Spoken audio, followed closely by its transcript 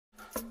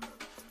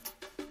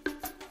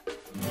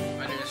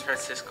is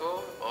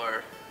Fransisco,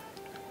 or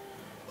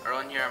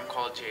around here I'm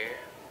called Jay.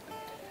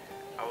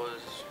 I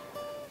was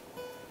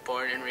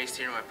born and raised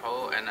here in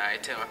Waipahu, and I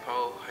attended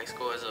Waipahu High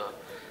School as a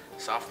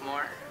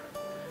sophomore.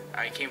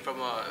 I came from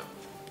a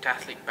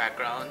Catholic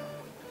background.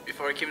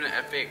 Before I came to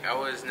Epic, I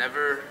was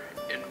never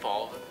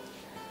involved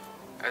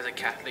as a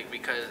Catholic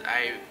because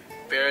I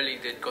barely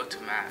did go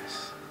to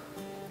Mass.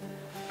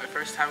 My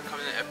first time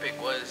coming to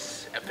Epic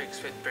was Epic's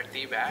 5th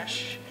birthday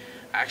bash.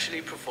 I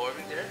actually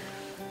performed there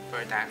for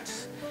a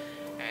dance,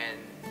 and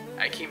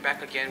I came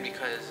back again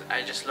because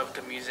I just loved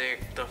the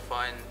music, the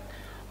fun,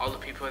 all the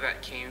people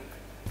that came,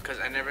 because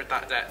I never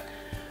thought that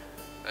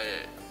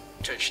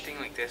a church thing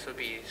like this would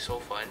be so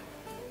fun,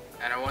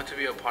 and I wanted to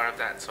be a part of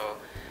that, so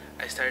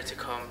I started to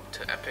come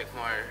to Epic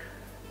more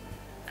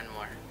and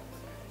more.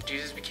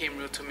 Jesus became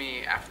real to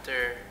me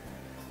after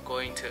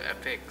going to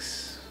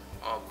Epic's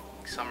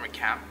summer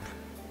camp.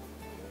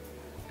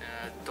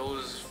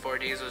 Those 4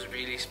 days was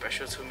really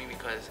special to me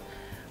because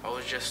I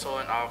was just so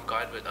in awe of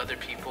God with other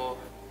people.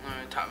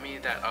 It taught me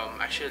that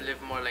I should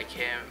live more like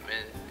Him,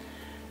 and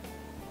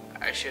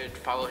I should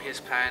follow His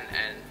plan,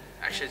 and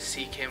I should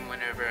seek Him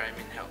whenever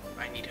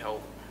I need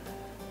help.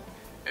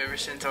 Ever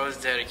since I was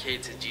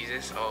dedicated to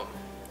Jesus,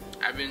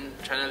 I've been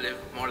trying to live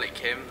more like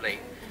Him. Like,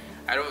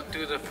 I don't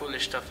do the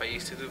foolish stuff I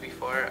used to do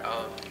before.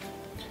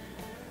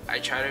 I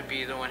try to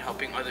be the one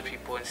helping other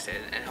people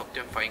instead and help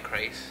them find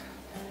Christ.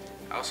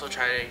 I also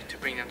try to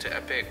bring them to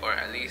Epic, or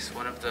at least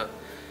one of the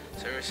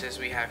services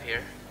we have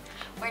here.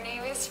 My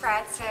name is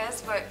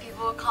Francis, but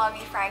people call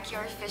me Frankie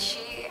or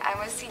Fishy. I'm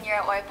a senior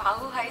at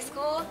Waipahu High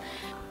School.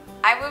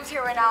 I moved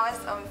here when I was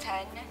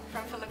 10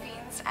 from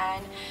Philippines,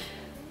 and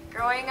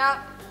growing up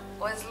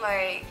was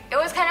it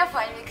was kind of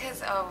fun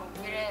because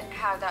we didn't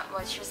have that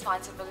much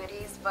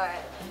responsibilities, but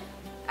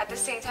at the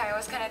same time it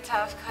was kind of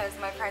tough because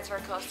my parents were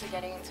close to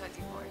getting into a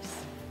divorce.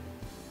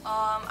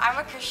 I'm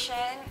a Christian,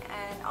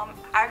 and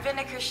I've been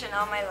a Christian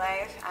all my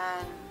life,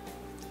 and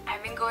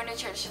I've been going to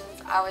church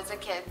since I was a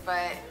kid,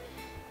 but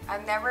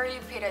I've never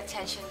really paid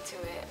attention to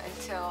it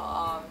until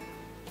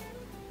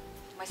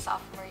my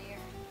sophomore year.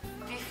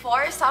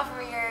 Before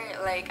sophomore year,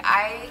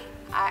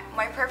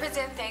 my purpose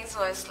in things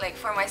was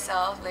for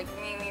myself, me.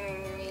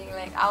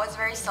 I was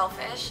very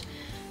selfish,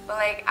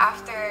 but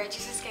after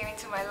Jesus came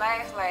into my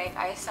life,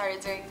 I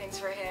started doing things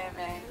for Him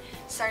and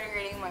started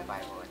reading my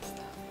Bible and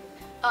stuff.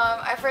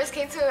 I first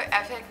came to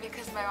Epic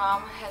because my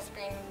mom has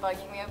been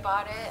bugging me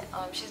about it.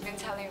 She's been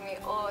telling me,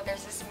 oh,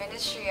 there's this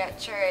ministry at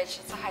church,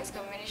 it's a high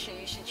school ministry,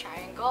 you should try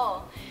and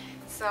go.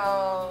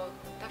 So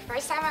the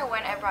first time I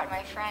went, I brought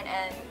my friend,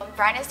 and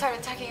Brandon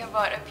started talking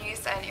about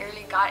abuse, and it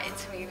really got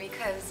into me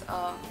because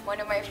one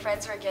of my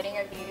friends were getting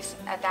abused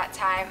at that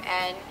time,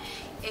 and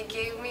it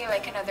gave me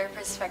another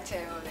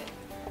perspective of it.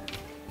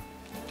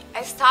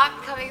 I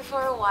stopped coming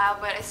for a while,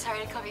 but I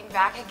started coming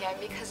back again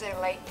because I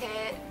liked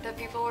it. The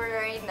people were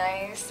very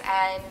nice,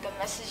 and the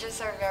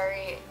messages are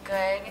very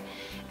good,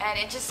 and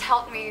it just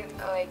helped me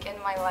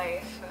in my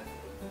life.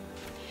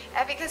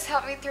 Epic has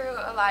helped me through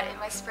a lot in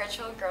my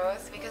spiritual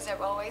growth because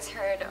I've always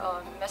heard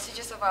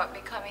messages about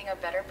becoming a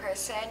better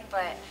person,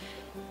 but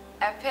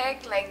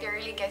Epic, they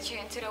really get you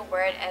into the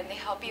Word, and they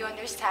help you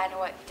understand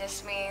what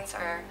this means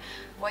or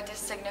what this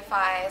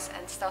signifies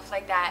and stuff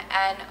like that,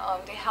 and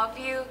they help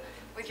you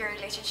with your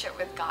relationship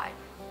with God.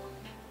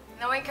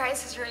 Knowing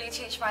Christ has really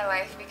changed my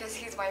life because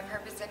He's my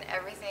purpose in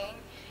everything.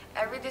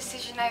 Every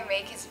decision I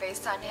make is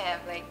based on Him.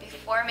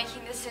 Before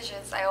making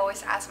decisions, I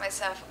always ask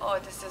myself, oh,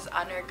 does this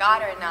honor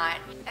God or not?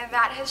 And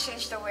that has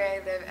changed the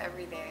way I live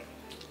every day.